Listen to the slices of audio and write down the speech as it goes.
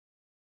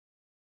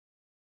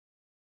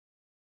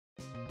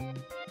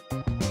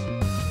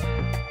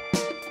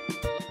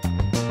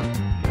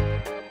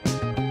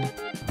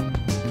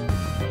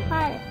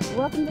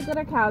welcome to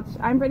GlitterCouch.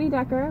 I'm Brittany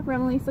Decker.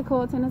 Remelisa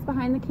Colleton is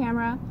behind the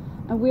camera,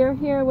 and we're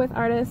here with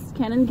artist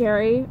Kennan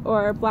Gary,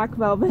 or Black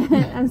Velvet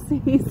as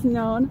he's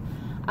known.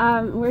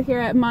 We're here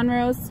at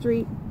Monroe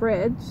Street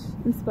Bridge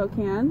in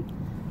Spokane,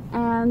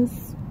 and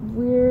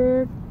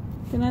we're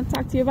gonna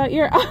talk to you about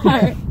your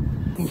art.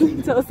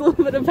 Tell us a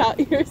little bit about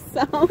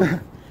yourself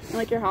and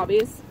like your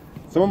hobbies.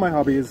 Some of my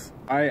hobbies,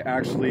 I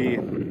actually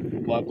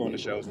love going to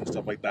shows and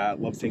stuff like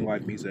that, love seeing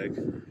live music,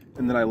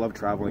 and then I love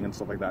traveling and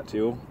stuff like that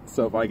too.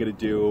 So if I get to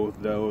do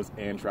those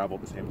and travel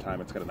at the same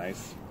time, it's kind of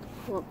nice.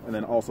 Cool. And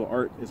then also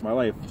art is my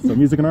life, so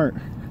music and art.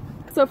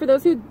 So for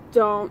those who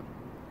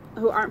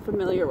aren't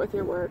familiar with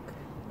your work,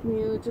 can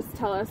you just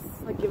tell us,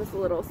 like, give us a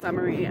little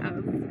summary of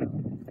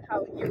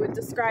how you would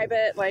describe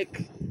it,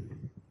 like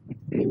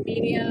your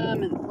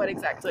medium and what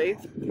exactly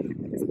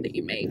is it that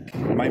you make?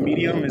 My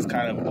medium is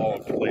kind of all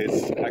over the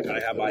place. I kind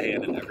of have my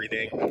hand in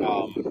everything.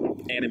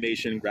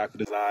 Animation, graphic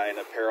design,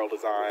 apparel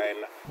design,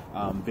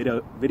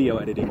 video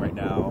editing right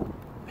now,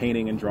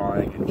 painting and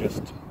drawing, and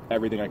just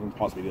everything I can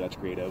possibly do that's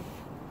creative.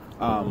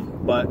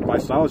 But my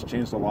style has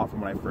changed a lot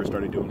from when I first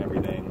started doing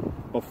everything.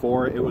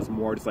 Before, it was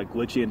more just like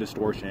glitchy and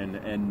distortion,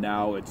 and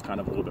now it's kind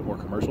of a little bit more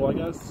commercial, I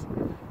guess.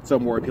 So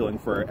more appealing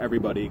for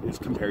everybody as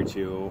compared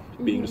to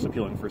being just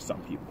appealing for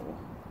some people.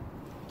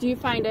 Do you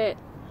find it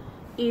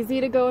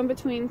easy to go in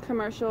between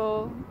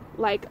commercial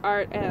like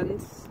art and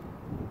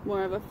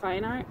more of a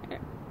fine art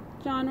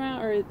genre,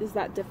 or is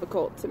that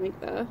difficult to make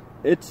the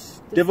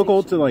It's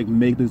difficult to like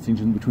make the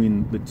distinction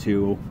between the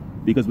two,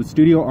 because with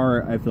studio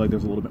art I feel like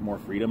there's a little bit more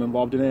freedom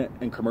involved in it,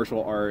 and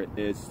commercial art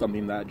is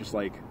something that just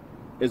like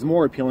is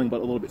more appealing but a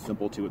little bit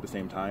simple too at the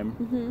same time.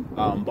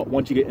 But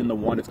once you get into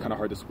one, it's kind of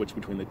hard to switch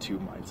between the two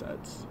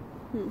mindsets.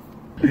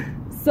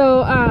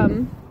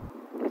 So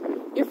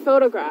your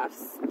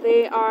photographs,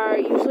 they are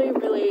usually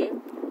really,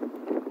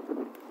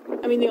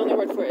 I mean, the only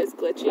word for it is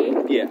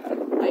glitchy. Yeah.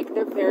 Like,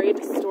 they're very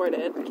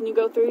distorted. Can you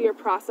go through your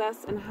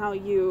process and how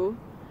you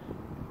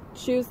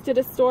choose to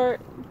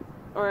distort,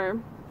 or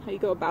how you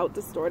go about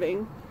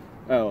distorting?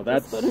 Oh,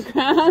 that's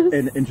photographs?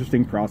 An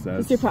interesting process.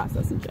 What's your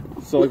process in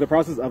general? So, like, the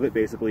process of it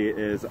basically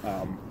is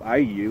I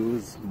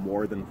use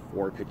more than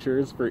 4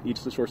 pictures for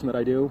each distortion that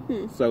I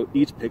do. So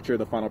each picture,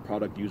 the final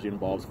product usually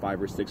involves 5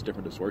 or 6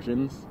 different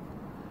distortions.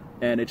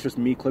 And it's just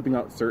me clipping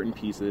out certain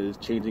pieces,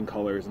 changing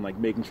colors, and like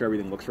making sure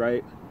everything looks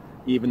right.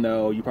 Even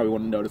though you probably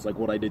wouldn't notice like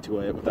what I did to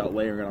it without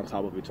layering it on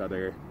top of each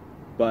other.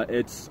 But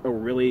it's a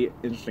really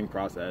interesting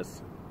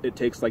process. It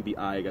takes like the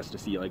eye, I guess, to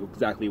see like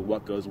exactly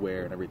what goes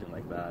where and everything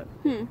like that.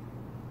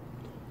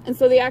 And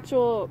so the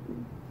actual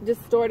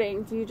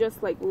distorting, do you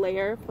just like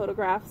layer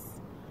photographs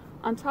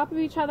on top of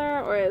each other,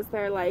 or is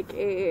there like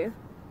a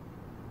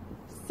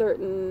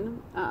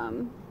certain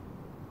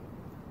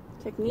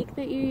technique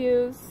that you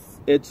use?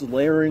 It's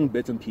layering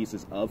bits and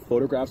pieces of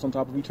photographs on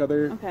top of each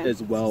other,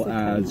 as well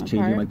as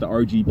changing like the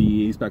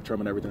RGB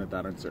spectrum and everything like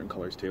that on certain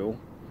colors too.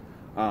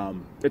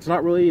 It's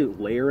not really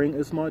layering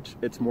as much,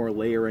 it's more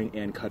layering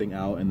and cutting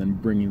out and then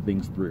bringing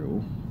things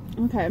through.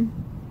 Okay,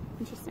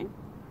 interesting.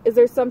 Is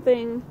there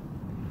something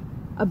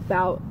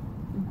about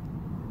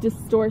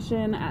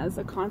distortion as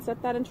a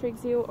concept that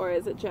intrigues you, or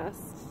is it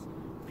just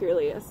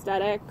purely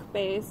aesthetic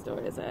based, or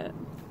is it?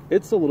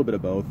 It's a little bit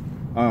of both.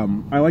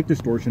 I like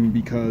distortion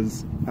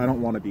because I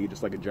don't want to be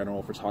just like a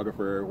general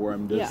photographer where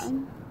I'm just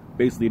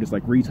basically just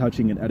like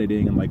retouching and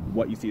editing, and like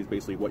what you see is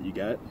basically what you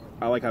get.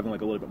 I like having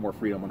like a little bit more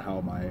freedom on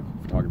how my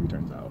photography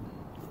turns out.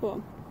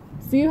 Cool.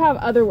 So you have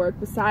other work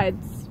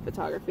besides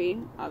photography,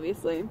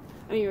 obviously.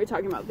 I mean, you were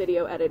talking about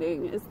video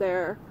editing. Is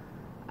there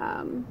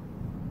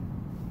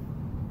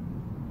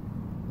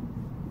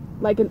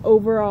like an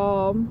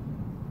overall,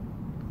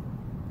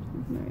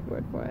 what's the right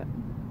word for it?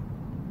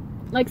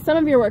 Like, some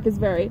of your work is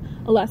very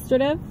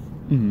illustrative,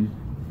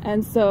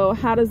 and so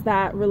how does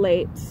that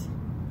relate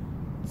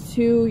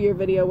to your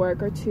video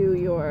work or to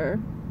your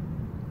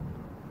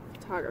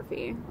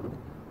photography?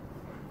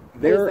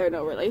 Is there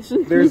no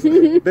relation? There's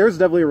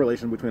definitely a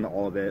relation between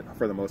all of it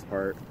for the most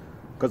part,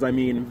 because I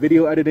mean,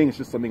 video editing is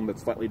just something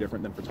that's slightly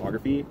different than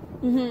photography,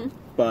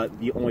 but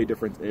the only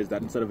difference is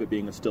that instead of it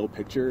being a still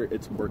picture,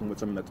 it's working with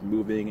something that's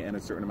moving in a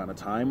certain amount of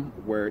time,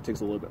 where it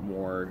takes a little bit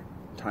more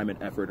time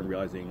and effort in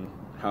realizing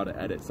how to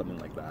edit something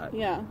like that.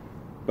 Yeah.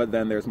 But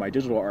then there's my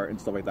digital art and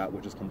stuff like that,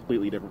 which is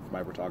completely different from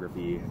my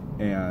photography.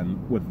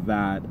 And with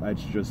that,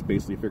 it's just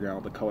basically figuring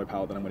out the color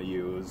palette that I'm going to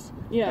use,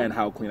 and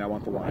how clean I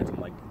want the lines, and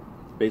like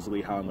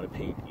basically how I'm going to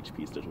paint each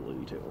piece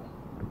digitally too.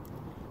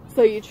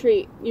 So you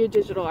treat your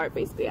digital art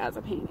basically as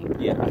a painting.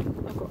 Yeah.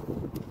 Oh,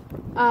 cool.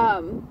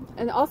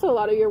 And also a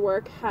lot of your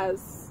work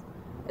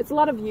it's a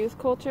lot of youth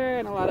culture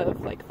and a lot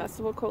of like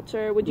festival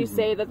culture. Would you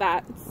say that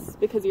that's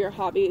because your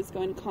hobby is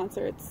going to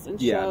concerts and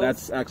shows? Yeah,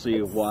 that's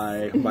actually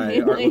why my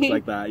art looks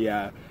like that.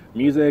 Yeah,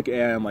 music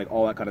and like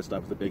all that kind of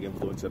stuff is a big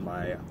influence in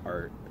my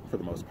art for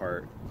the most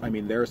part. I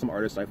mean, there are some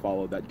artists I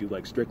follow that do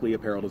like strictly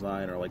apparel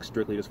design or like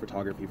strictly just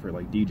photography for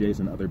like DJs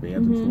and other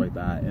bands and stuff like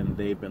that, and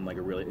they've been like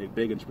a really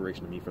big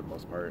inspiration to me for the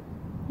most part.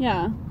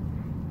 Yeah.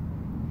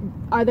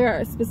 Are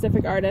there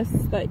specific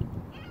artists that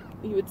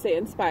you would say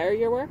inspire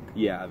your work?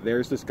 Yeah,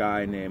 there's this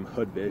guy named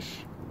Hoodvish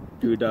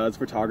who does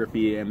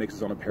photography and makes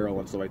his own apparel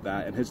and stuff like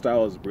that, and his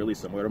style is really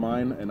similar to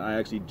mine, and I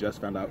actually just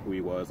found out who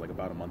he was like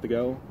about a month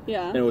ago.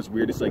 Yeah. And it was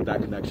weird to see like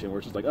that connection where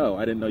it's just like, oh,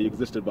 I didn't know you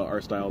existed, but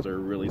our styles are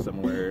really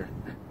similar.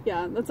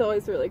 Yeah, that's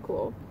always really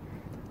cool.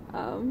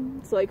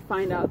 To like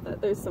find out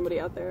that there's somebody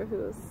out there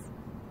who's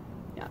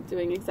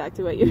doing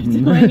exactly what you're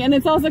doing, and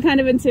it's also kind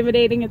of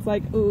intimidating. It's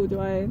like, ooh, do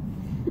I?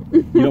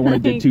 You don't want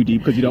to dig too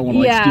deep because you don't want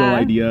to like steal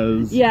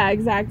ideas. Yeah,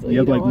 exactly. You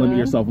have to like limit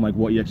yourself on like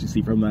what you actually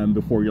see from them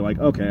before you're like,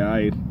 okay,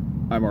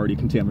 I'm already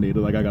contaminated.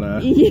 Like I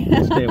gotta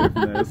stay away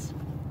from this.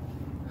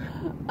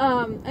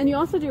 And you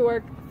also do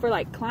work for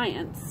like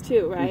clients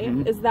too, right?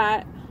 Mm-hmm. Is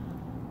that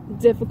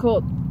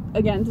difficult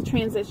again to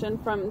transition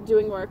from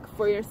doing work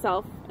for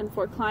yourself and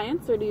for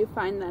clients, or do you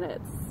find that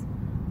it's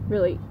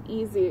really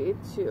easy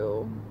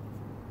to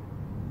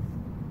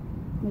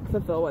like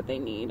fulfill what they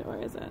need, or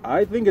is it?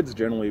 I think it's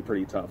generally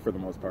pretty tough for the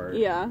most part.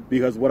 Yeah.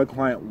 Because what a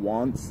client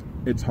wants,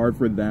 it's hard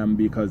for them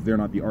because they're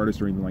not the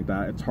artist or anything like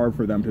that. It's hard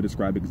for them to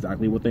describe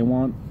exactly what they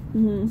want.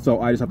 Mm-hmm.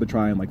 So I just have to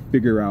try and like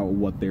figure out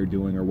what they're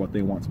doing or what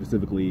they want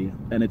specifically.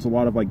 And it's a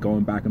lot of like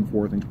going back and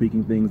forth and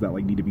tweaking things that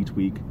like need to be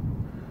tweaked.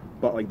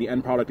 But like the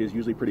end product is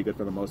usually pretty good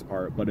for the most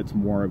part, but it's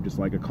more of just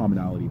like a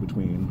commonality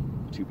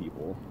between two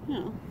people.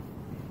 Yeah.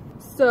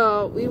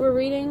 So we were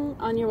reading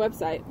on your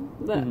website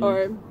that,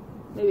 or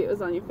maybe it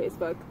was on your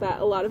Facebook,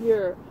 that a lot of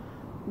your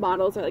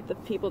models are like the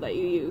people that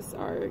you use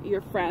are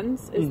your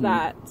friends. Is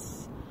that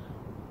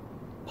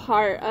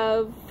part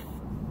of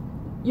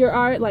your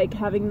art, like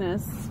having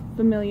this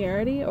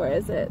familiarity, or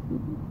is it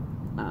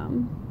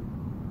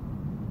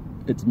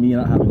it's me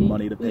not having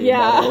money to pay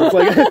models.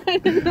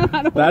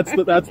 Like,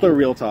 that's the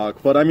real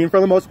talk. But I mean, for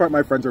the most part,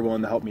 my friends are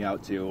willing to help me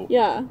out too.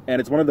 Yeah.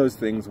 And it's one of those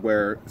things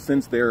where,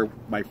 since they're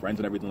my friends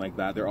and everything like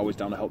that, they're always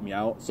down to help me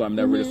out. So I'm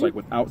never just like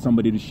without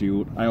somebody to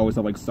shoot. I always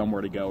have like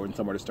somewhere to go and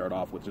somewhere to start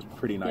off, which is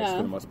pretty nice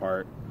for the most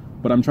part.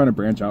 But I'm trying to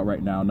branch out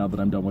right now that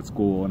I'm done with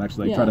school, and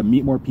actually like, try to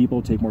meet more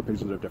people, take more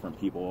pictures of different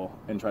people,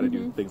 and try to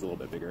do things a little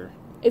bit bigger.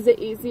 Is it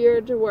easier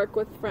to work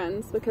with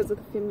friends because of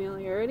the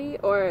familiarity,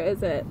 or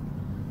is it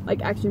like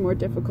actually more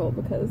difficult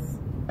because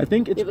I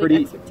think it's you have,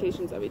 like,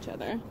 expectations of each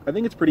other? I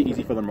think it's pretty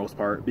easy for the most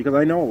part, because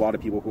I know a lot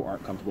of people who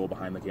aren't comfortable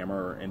behind the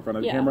camera or in front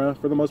of the camera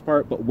for the most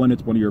part, but when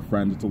it's one of your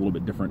friends, it's a little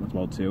bit different as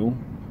well too.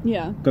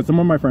 Yeah. Because some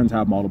of my friends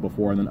have modeled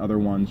before, and then other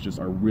ones just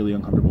are really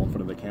uncomfortable in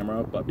front of the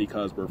camera, but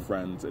because we're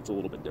friends, it's a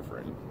little bit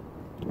different.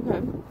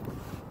 Okay.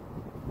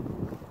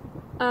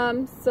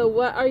 So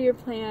what are your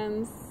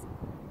plans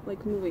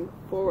like moving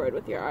forward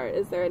with your art?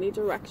 Is there any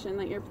direction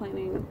that you're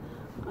planning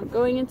on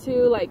going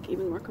into, like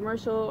even more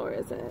commercial, or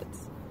is it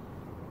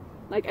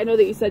like, I know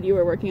that you said you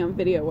were working on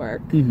video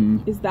work.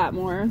 Is that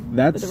more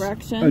the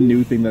direction? A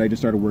new thing that I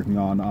just started working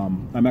on.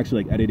 I'm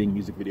actually like editing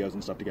music videos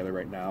and stuff together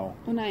right now.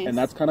 Oh, nice. And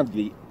that's kind of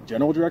the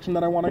general direction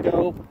that I want to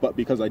go, but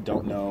because I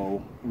don't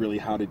know really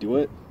how to do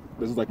it,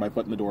 this is like my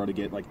foot in the door to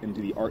get like into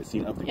the art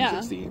scene of the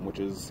music scene, which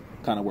is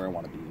kind of where I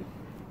want to be.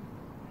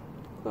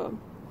 Cool.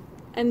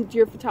 And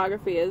your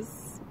photography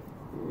is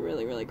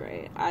really, really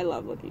great. I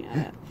love looking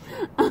at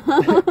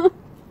it.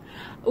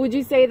 Would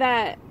you say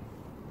that,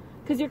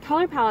 because your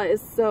color palette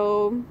is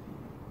so,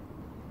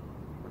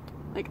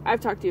 like, I've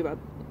talked to you about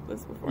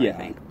this before, I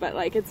think, but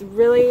like it's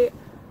really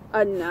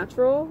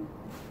unnatural,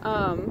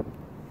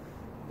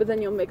 but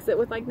then you'll mix it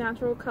with like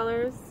natural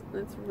colors,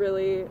 and it's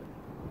really,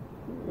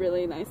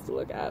 really nice to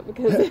look at,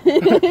 because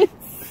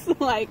it's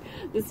like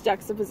this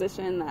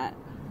juxtaposition that,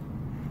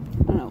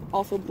 I don't know,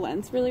 also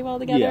blends really well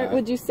together.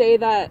 Would you say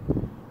that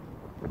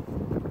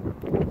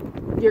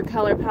your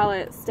color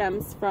palette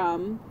stems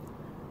from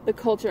the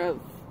culture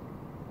of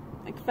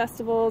like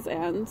festivals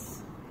and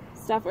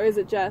stuff, or is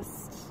it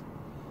just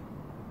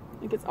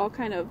like it's all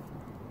kind of,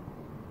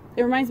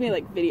 it reminds me of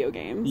like video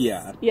games?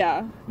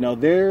 No,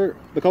 the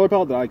color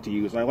palette that I like to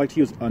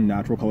use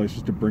unnatural colors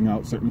just to bring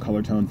out certain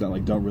color tones that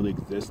like don't really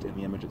exist in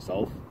the image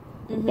itself.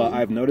 But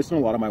I've noticed in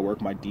a lot of my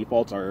work, my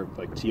defaults are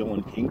like teal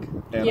and pink,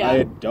 and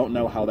I don't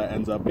know how that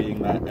ends up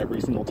being that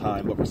every single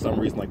time, but for some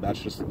reason, like, that's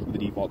just the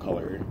default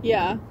color.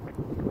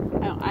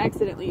 I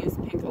accidentally use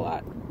pink a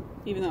lot,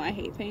 even though I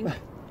hate pink.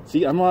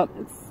 See, I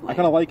kind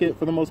of like it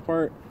for the most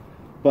part,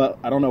 but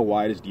I don't know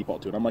why I just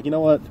default to it. I'm like, you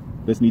know what,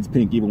 this needs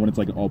pink, even when it's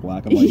like all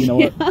black. I'm like, you know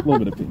what, a little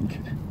bit of pink.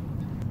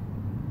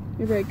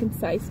 You're a very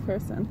concise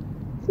person.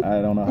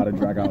 I don't know how to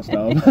drag out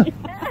stuff.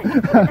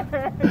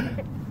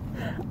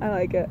 I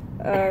like it.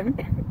 Are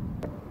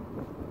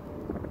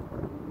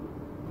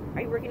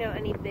you working on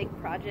any big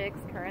projects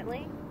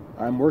currently?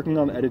 I'm working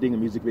on editing a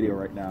music video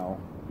right now.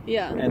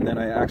 Yeah. And then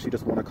I actually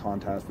just won a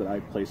contest that I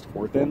placed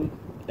fourth in.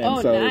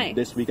 And so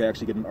this week I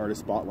actually get an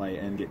artist spotlight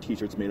and get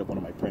t-shirts made of one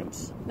of my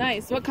prints.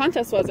 Nice. What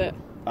contest was it?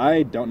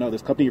 I don't know.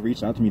 This company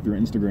reached out to me through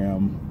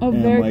Instagram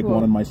and like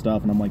wanted my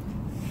stuff, and I'm like,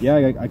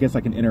 yeah, I guess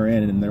I can enter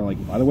in. And they're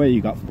like, by the way,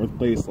 you got fourth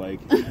place. Like,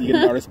 you get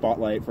an artist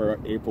spotlight for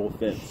April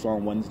 5th. So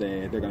on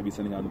Wednesday, they're going to be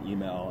sending out an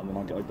email, and then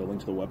I'll get like the link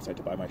to the website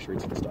to buy my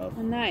shirts and stuff.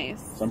 Oh,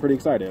 nice. So I'm pretty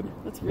excited.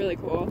 That's really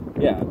cool.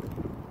 Yeah.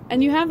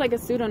 And you have like a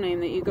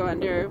pseudonym that you go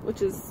under,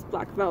 which is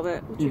Black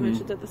Velvet, which you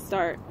mentioned at the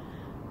start.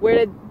 Where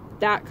did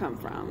that come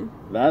from?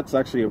 That's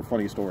actually a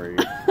funny story.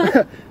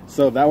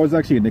 So that was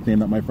actually a nickname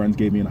that my friends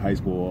gave me in high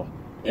school.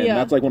 And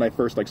that's like when I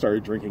first like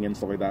started drinking and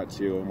stuff like that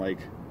too. And like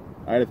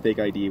I had a fake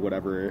ID,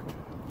 whatever.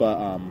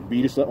 But we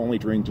used to only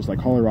drink just like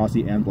Holly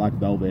Rossi and Black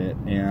Velvet.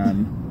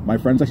 And my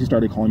friends actually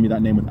started calling me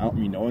that name without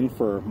me knowing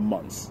for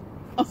months.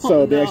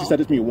 So they actually said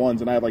it to me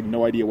once, and I had like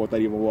no idea what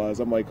that even was.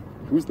 I'm like,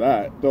 who's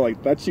that? They're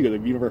like, that's you.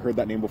 Have you ever heard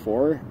that name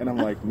before? And I'm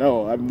like,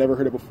 no, I've never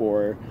heard it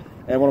before.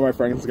 And one of my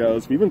friends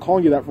goes, we've been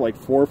calling you that for like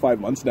 4 or 5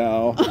 months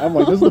now. I'm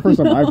like, this is the first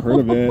time I've heard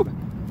of it.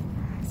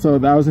 So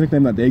that was the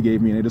nickname that they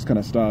gave me, and it just kind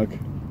of stuck.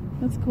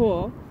 That's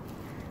cool.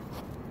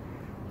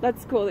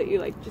 That's cool that you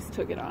like just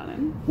took it on.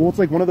 And well, it's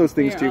like one of those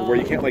things too where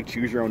you can't like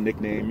choose your own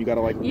nickname. You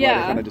gotta like let it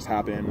kind of just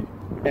happen.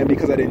 And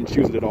because I didn't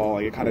choose it at all,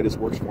 like it kind of just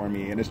works for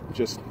me. And it's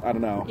just, I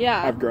don't know.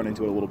 Yeah. I've grown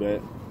into it a little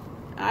bit.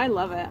 I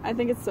love it. I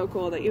think it's so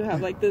cool that you have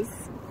like this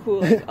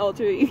cool like,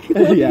 alter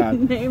ego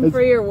name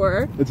for your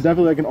work. It's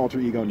definitely like an alter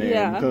ego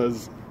name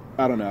because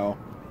I don't know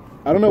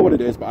what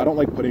it is, but I don't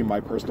like putting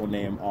my personal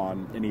name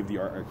on any of the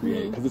art I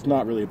create because it's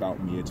not really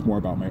about me. It's more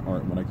about my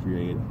art and what I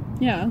create.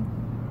 Yeah.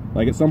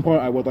 Like at some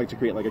point I would like to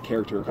create like a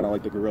character kind of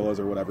like the gorillas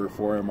or whatever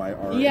for my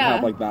art and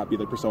have like that be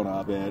the persona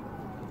of it.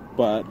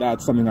 But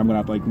that's something I'm gonna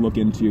have to like look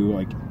into.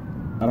 Like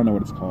I don't know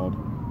what it's called.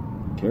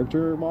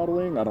 Character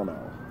modeling? I don't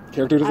know.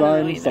 Character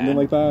design? Something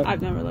like that.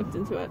 I've never looked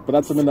into it. But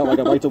that's something that like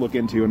I'd like to look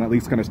into and at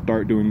least kind of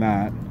start doing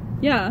that.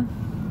 Yeah.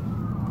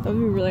 That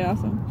would be really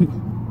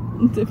awesome.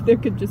 If there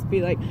could just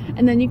be like,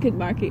 and then you could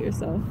market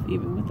yourself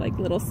even with like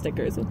little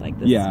stickers with like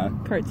this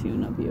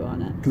cartoon of you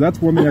on it. Because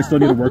that's one thing I still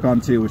need to work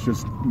on too, is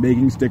just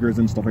making stickers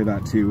and stuff like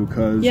that too.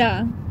 Because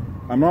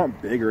I'm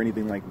not big or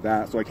anything like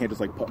that, so I can't just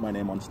like put my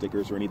name on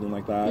stickers or anything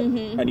like that.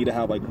 I need to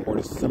have like more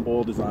just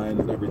simple designs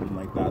and everything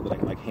like that that I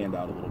can like hand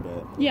out a little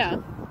bit.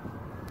 Yeah.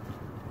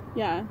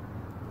 Yeah.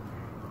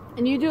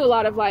 And you do a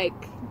lot of like,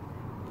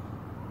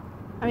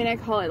 I mean, I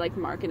call it like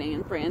marketing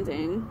and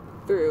branding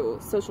through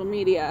social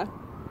media.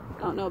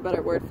 I don't know a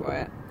better word for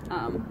it.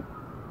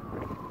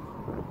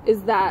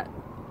 Is that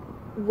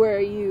where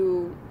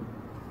you,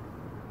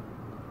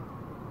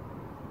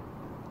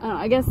 I don't know,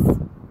 I guess, I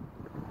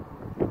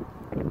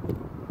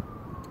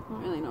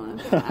don't really know what I'm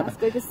going to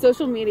ask. Like, is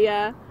social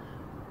media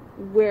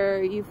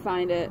where you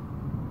find it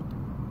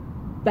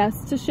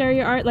best to share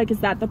your art? Like, is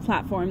that the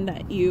platform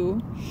that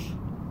you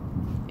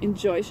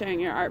enjoy sharing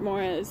your art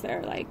more? Is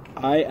there like...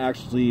 I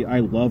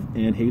love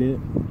and hate it.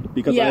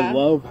 Because I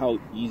love how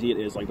easy it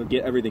is, like, to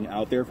get everything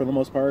out there for the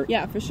most part.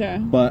 Yeah, for sure.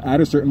 But at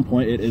a certain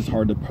point, it is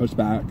hard to push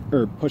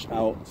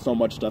out so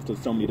much stuff to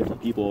so many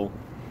different people.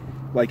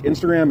 Like,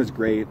 Instagram is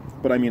great,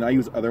 but I mean, I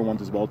use other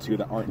ones as well, too,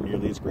 that aren't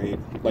nearly as great.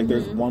 Like,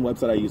 there's one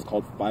website I use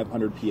called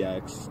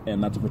 500px,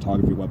 and that's a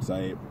photography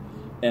website.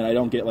 And I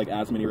don't get, like,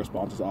 as many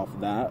responses off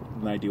that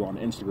than I do on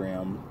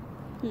Instagram.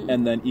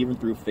 And then even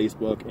through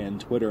Facebook and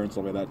Twitter and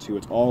stuff like that, too,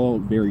 it's all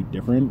very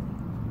different.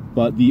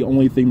 But the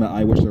only thing that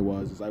I wish there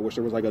was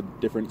like a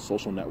different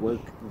social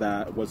network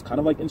that was kind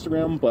of like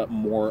Instagram, but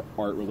more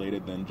art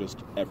related than just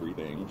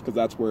everything. Because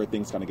that's where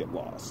things kind of get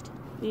lost.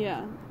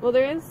 Yeah. Well,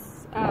 there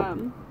is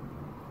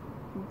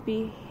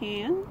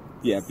Behance.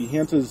 Yeah,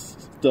 Behance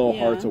is still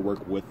hard to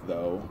work with,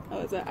 though.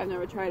 Oh, is it? I've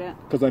never tried it.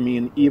 Because, I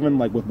mean, even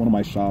like with one of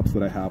my shops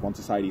that I have on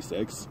Society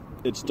 6,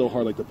 it's still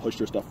hard like to push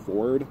your stuff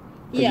forward.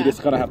 Because you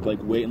just kind of have to like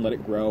wait and let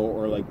it grow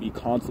or like be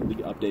constantly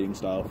updating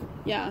stuff.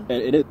 Yeah. And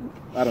it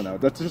I don't know.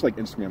 That's just like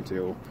Instagram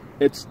too.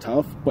 It's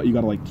tough, but you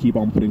got to like keep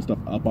on putting stuff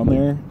up on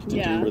there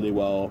to do really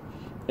well.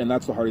 And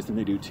that's the hardest thing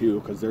to do too,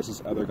 because there's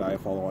this other guy I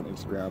follow on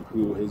Instagram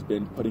who has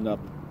been putting up,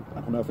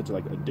 I don't know if it's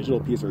like a digital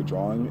piece or a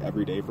drawing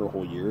every day for a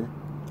whole year.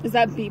 Is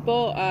that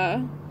people?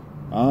 I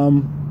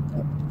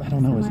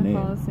don't know his name.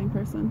 I follow the same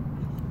person.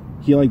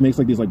 He like makes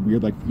like these like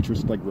weird like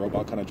futuristic like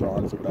robot kind of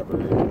drawings or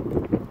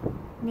whatever.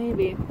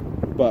 Maybe.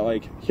 But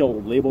like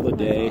he'll label the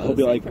day. He'll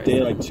be like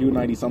day like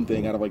 290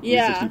 something out of like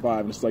 365.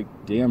 And it's like,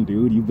 damn,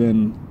 dude, you've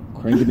been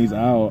cranking these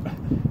out.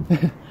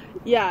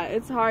 Yeah,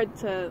 it's hard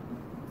to.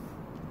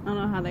 I don't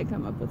know how they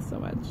come up with so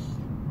much,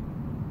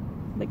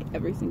 like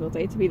every single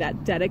day, to be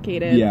that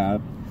dedicated. Yeah,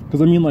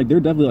 because I mean, like they're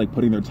definitely like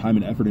putting their time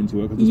and effort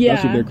into it. Because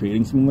especially if they're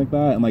creating something like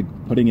that and like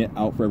putting it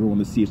out for everyone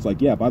to see. It's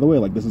like, yeah, by the way,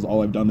 like this is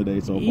all I've done today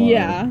so far.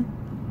 Yeah.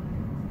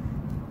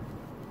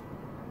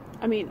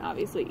 I mean,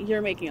 obviously,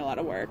 you're making a lot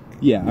of work.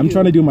 Yeah, I'm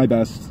trying to do my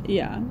best.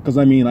 Yeah. Because,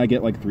 I mean, I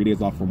get, like, 3 days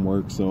off from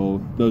work,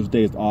 so those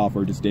days off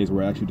are just days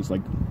where I actually just,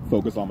 like,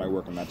 focus on my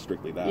work and not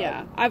strictly that.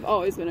 Yeah. I've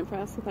always been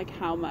impressed with, like,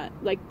 how much,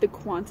 like, the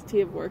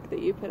quantity of work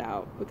that you put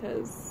out,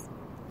 because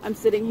I'm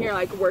sitting here,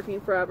 like, working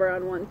forever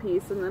on one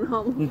piece, and then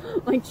I'll,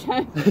 like,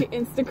 check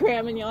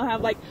Instagram, and you'll have,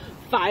 like,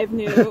 5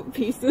 new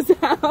pieces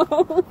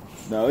out.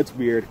 No, it's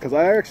weird, because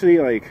I actually,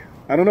 like...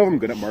 I don't know if I'm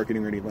good at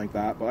marketing or anything like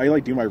that, but I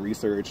like do my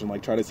research and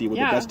like try to see what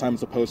the best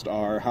times to post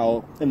are,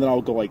 and then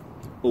I'll go like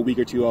a week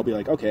or two, I'll be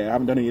like, okay, I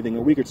haven't done anything in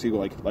a week or two,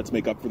 like let's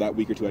make up for that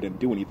week or two I didn't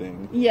do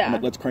anything. Yeah. And,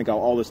 like, let's crank out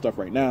all this stuff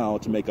right now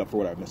to make up for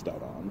what I've missed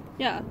out on.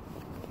 Yeah.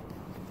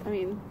 I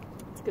mean,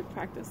 it's good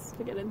practice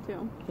to get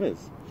into. It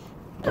is.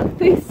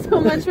 Thanks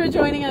so much for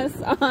joining us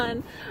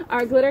on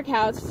our Glitter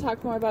Couch to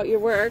talk more about your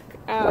work.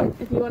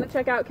 If you want to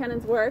check out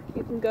Kennan's work,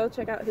 you can go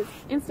check out his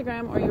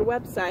Instagram or your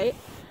website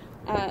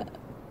at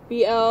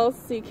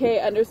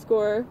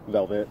blck_velvet.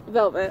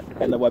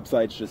 And the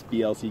website's just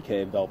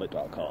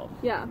blckvelvet.com.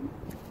 Yeah.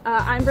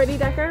 I'm Brittany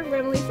Decker.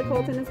 Remelisa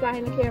Colton is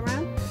behind the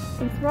camera.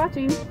 Thanks for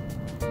watching.